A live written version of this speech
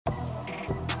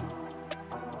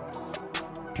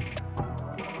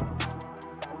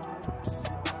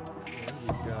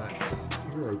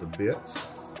bits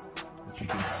that you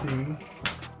can see,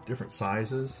 different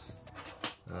sizes.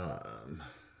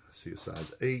 See a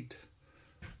size 8,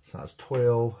 size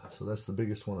 12, so that's the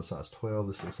biggest one, a size 12.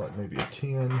 This looks like maybe a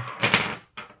 10.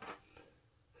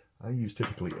 I use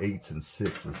typically 8s and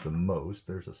 6s the most.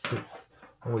 There's a 6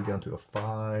 all the way down to a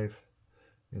 5,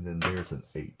 and then there's an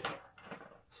 8.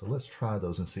 So let's try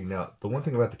those and see. Now, the one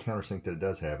thing about the countersink that it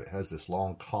does have, it has this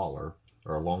long collar,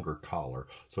 or a longer collar,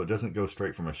 so it doesn't go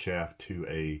straight from a shaft to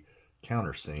a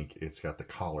countersink. It's got the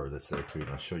collar that's there too, and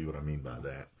I'll show you what I mean by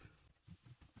that.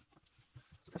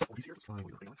 So let's try what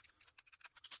you're doing.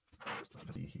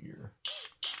 Let's see here.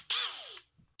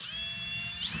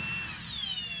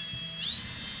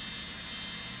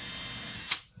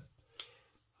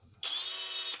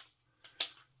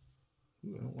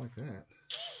 Ooh, I don't like that.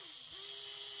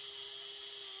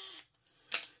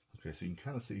 Okay, so you can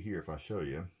kind of see here if I show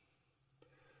you.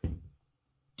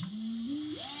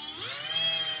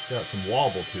 It's got some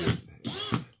wobble to it.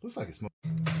 Looks like it's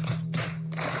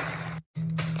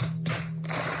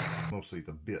mostly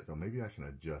the bit though. Maybe I can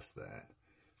adjust that.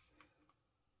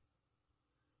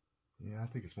 Yeah, I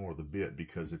think it's more of the bit,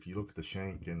 because if you look at the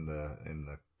shank and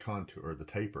the contour or the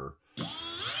taper,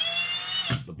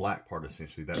 the black part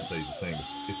essentially that stays the same.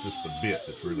 It's just the bit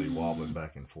that's really wobbling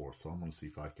back and forth. So I'm going to see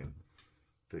if I can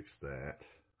fix that.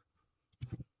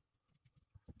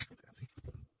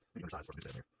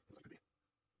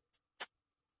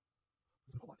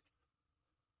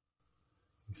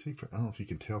 You see, I don't know if you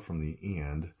can tell from the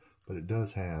end, but it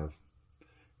does have,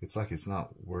 it's like it's not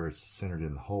where it's centered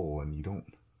in the hole, and you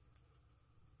don't,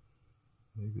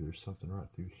 maybe there's something right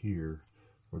through here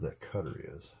where that cutter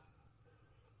is.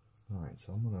 Alright,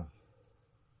 so I'm gonna,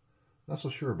 not so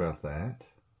sure about that.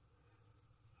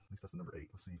 At least that's the number 8.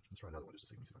 Let's see, let's try another one just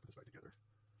to see. Let me see if I put this back together.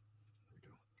 There we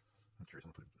go. I'm curious,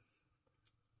 I'm gonna put it,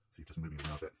 see if it's moving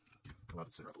around that. Allow it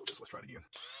to center up a little bit, so let's try it again.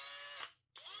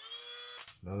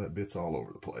 Now that bit's all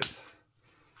over the place.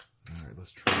 Alright,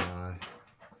 let's try,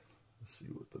 let's see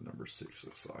what the number 6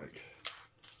 looks like.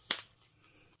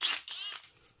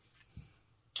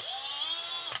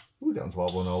 Ooh, that one's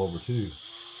wobbling all over too.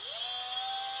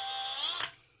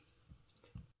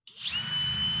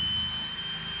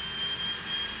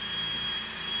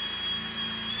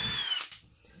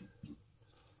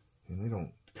 And they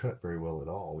don't cut very well at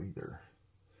all either.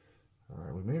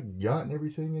 Alright, we may have gotten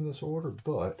everything in this order,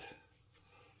 but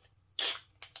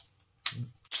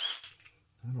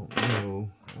I don't know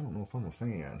if I'm a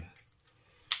fan.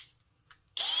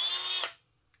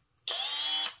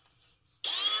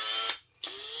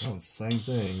 Oh, it's the same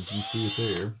thing. You can see it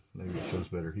there. Maybe it shows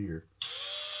better here.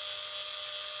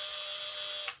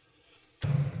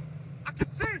 I can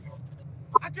see!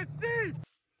 I can see!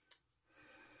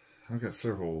 I've got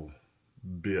several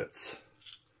bits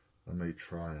I may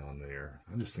try on there.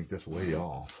 I just think that's way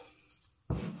off.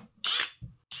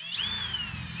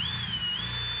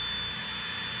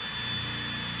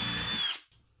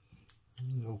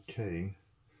 Okay.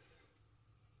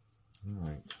 All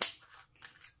right.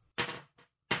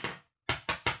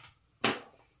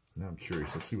 Now I'm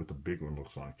curious. Let's see what the big one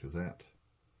looks like, because that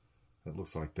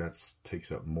looks like that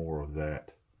takes up more of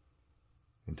that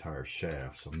entire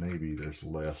shaft. So maybe there's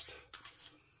less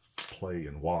play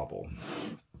and wobble.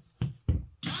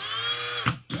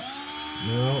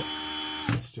 No,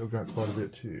 it's still got quite a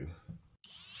bit too.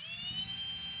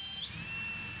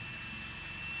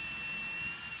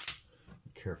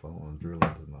 Careful, I don't want to drill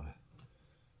into my,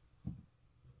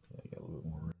 yeah, I got a little bit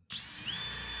more room.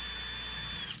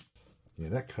 Yeah,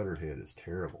 that cutter head is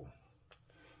terrible.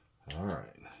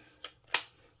 Alright.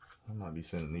 I might be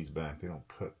sending these back.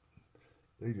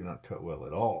 They do not cut well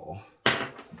at all.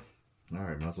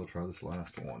 Alright, might as well try this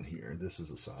last one here. This is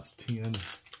a size 10.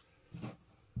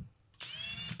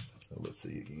 So let's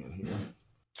see again here.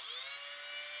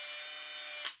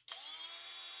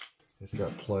 It's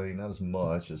got play, not as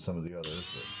much as some of the others,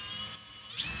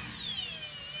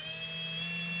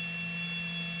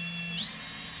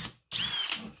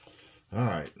 but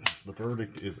alright, the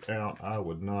verdict is out. I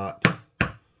would not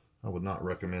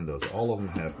recommend those. All of them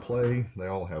have play, they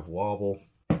all have wobble.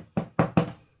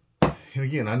 And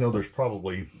again, I know there's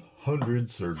probably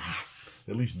hundreds or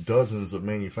at least dozens of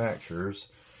manufacturers,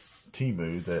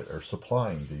 TEMU, that are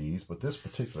supplying these, but this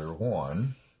particular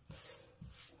one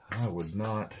I would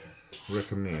not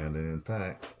recommend, and in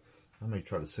fact I may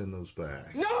try to send those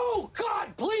back. No!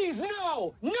 God, please,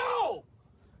 no! No!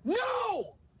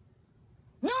 No!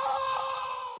 No!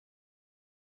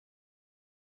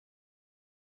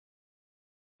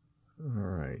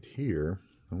 Alright, here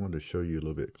I wanted to show you a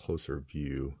little bit closer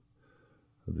view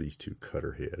of these two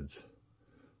cutter heads,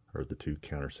 or the two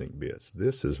countersink bits.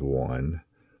 This is one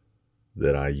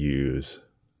that I use.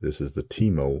 This is the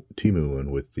TEMU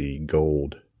one with the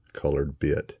gold colored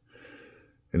bit.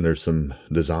 And there's some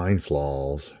design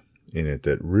flaws in it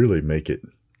that really make it,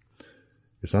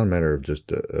 it's not a matter of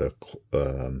just,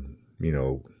 you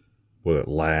know, will it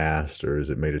last or is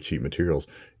it made of cheap materials?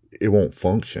 It won't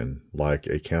function like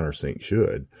a countersink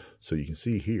should. So you can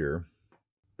see here,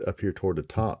 up here toward the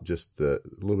top, just the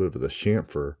little bit of the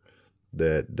chamfer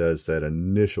that does that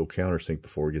initial countersink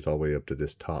before it gets all the way up to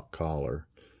this top collar.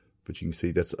 But you can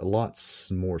see that's a lot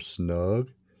more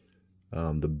snug.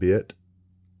 The bit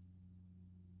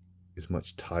is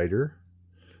much tighter.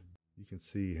 You can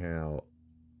see how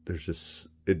there's just,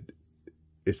 it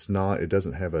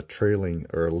doesn't have a trailing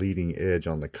or a leading edge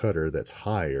on the cutter that's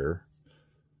higher.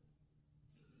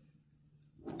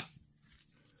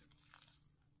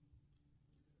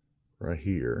 Right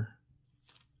here,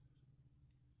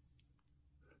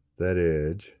 that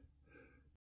edge,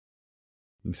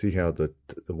 you can see how the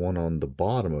one on the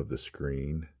bottom of the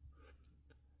screen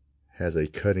has a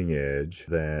cutting edge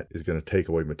that is going to take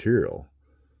away material.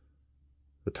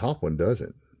 The top one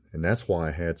doesn't. And that's why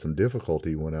I had some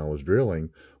difficulty when I was drilling.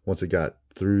 Once it got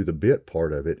through the bit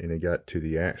part of it and it got to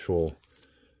the actual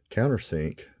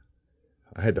countersink,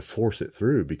 I had to force it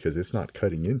through because it's not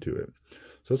cutting into it.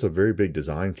 So it's a very big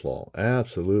design flaw.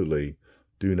 Absolutely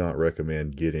do not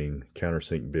recommend getting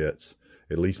countersink bits,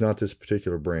 at least not this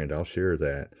particular brand. I'll share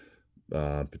that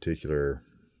particular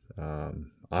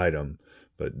item,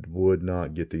 but would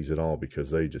not get these at all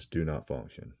because they just do not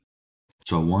function.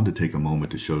 So I wanted to take a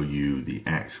moment to show you the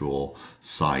actual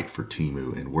site for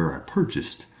TEMU and where I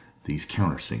purchased these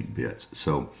countersink bits.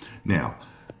 So now,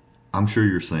 I'm sure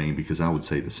you're saying, because I would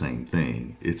say the same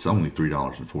thing, it's only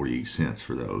 $3.48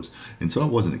 for those. And so I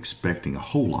wasn't expecting a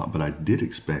whole lot, but I did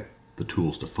expect the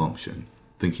tools to function,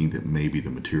 thinking that maybe the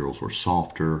materials were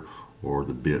softer or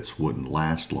the bits wouldn't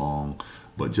last long,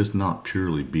 but just not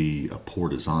purely be a poor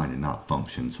design and not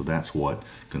function. So that's what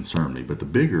concerned me. But the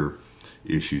bigger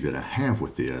issue that I have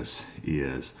with this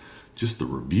is just the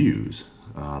reviews.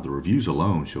 The reviews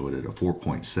alone show it at a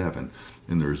 4.7,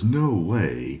 and there's no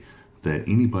way that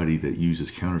anybody that uses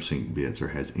countersink bits or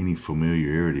has any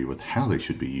familiarity with how they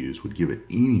should be used would give it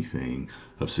anything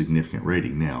of significant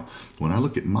rating. Now, when I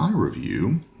look at my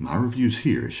review's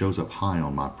here. It shows up high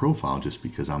on my profile just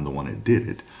because I'm the one that did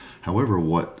it. However,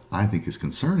 what I think is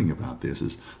concerning about this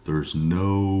is there's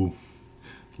no,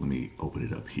 let me open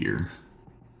it up here.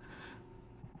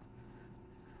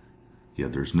 Yeah,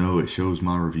 there's no, it shows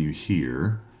my review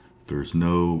here. There's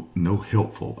no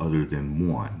helpful other than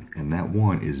one, and that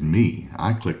one is me.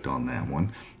 I clicked on that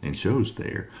one and shows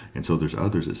there. And so there's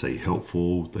others that say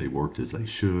helpful, they worked as they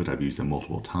should, I've used them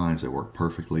multiple times, they work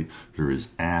perfectly. There is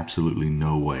absolutely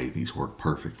no way these work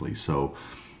perfectly. So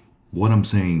what I'm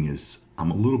saying is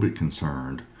I'm a little bit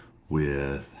concerned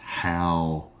with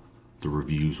how the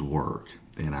reviews work.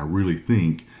 And I really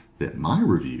think that my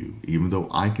review, even though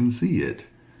I can see it,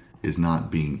 is not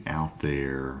being out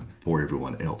there for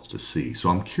everyone else to see. So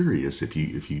I'm curious, if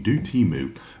you do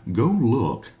TEMU, go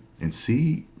look and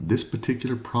see this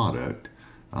particular product.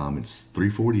 It's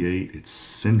 $348. It's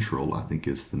Central, I think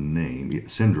is the name. Yeah,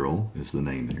 Central is the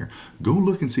name there. Go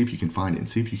look and see if you can find it, and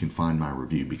see if you can find my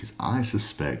review, because I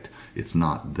suspect it's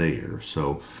not there.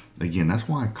 So again, that's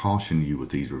why I caution you with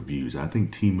these reviews. I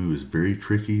think TEMU is very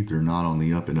tricky. They're not on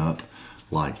the up and up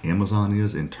like Amazon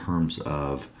is in terms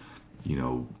of, you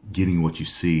know, getting what you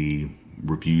see,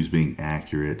 reviews being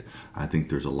accurate. I think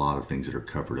there's a lot of things that are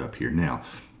covered up here. Now,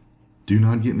 do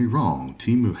not get me wrong,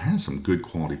 TEMU has some good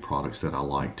quality products that I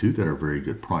like too, that are very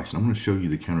good price. And I'm going to show you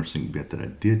the countersink bit that I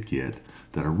did get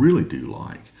that I really do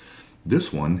like.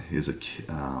 This one is a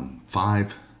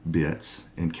 5 bits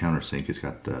in countersink. It's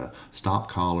got the stop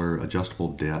collar, adjustable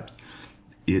depth.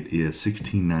 It is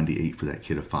 $16.98 for that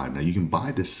kit of 5. Now you can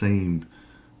buy the same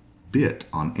bit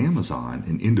on Amazon,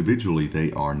 and individually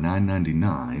they are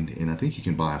 $9.99, and I think you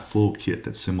can buy a full kit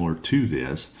that's similar to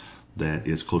this that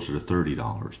is closer to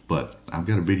 $30. But I've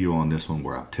got a video on this one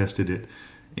where I've tested it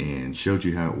and showed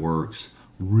you how it works.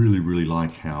 Really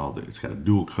like how it's got a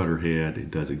dual cutter head.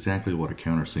 It does exactly what a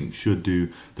countersink should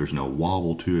do. There's no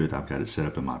wobble to it. I've got it set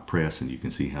up in my press, and you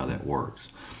can see how that works.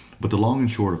 But the long and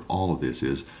short of all of this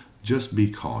is just be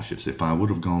cautious. If I would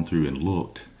have gone through and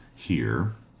looked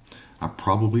here, I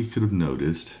probably could have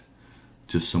noticed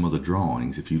just some of the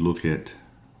drawings. If you look at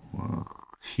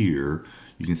here,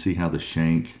 you can see how the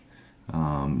shank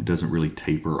doesn't really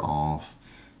taper off.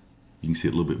 You can see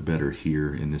it a little bit better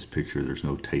here in this picture. There's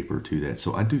no taper to that.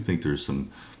 So I do think there's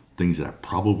some things that I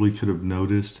probably could have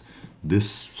noticed. This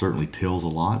certainly tells a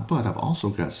lot, but I've also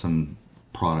got some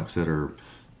products that are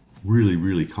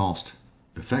really cost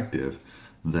effective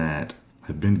that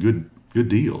have been good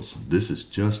deals. This is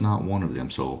just not one of them.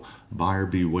 So buyer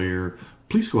beware.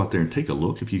 Please go out there and take a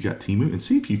look if you got TEMU and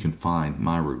see if you can find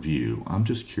my review. I'm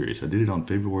just curious. I did it on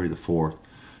February the 4th,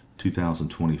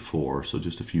 2024, so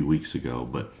just a few weeks ago,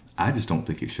 but I just don't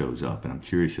think it shows up, and I'm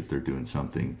curious if they're doing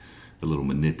something a little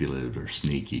manipulative or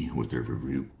sneaky with their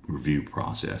review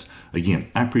process. Again,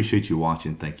 I appreciate you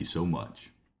watching. Thank you so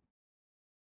much.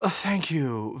 Thank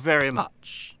you very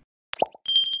much.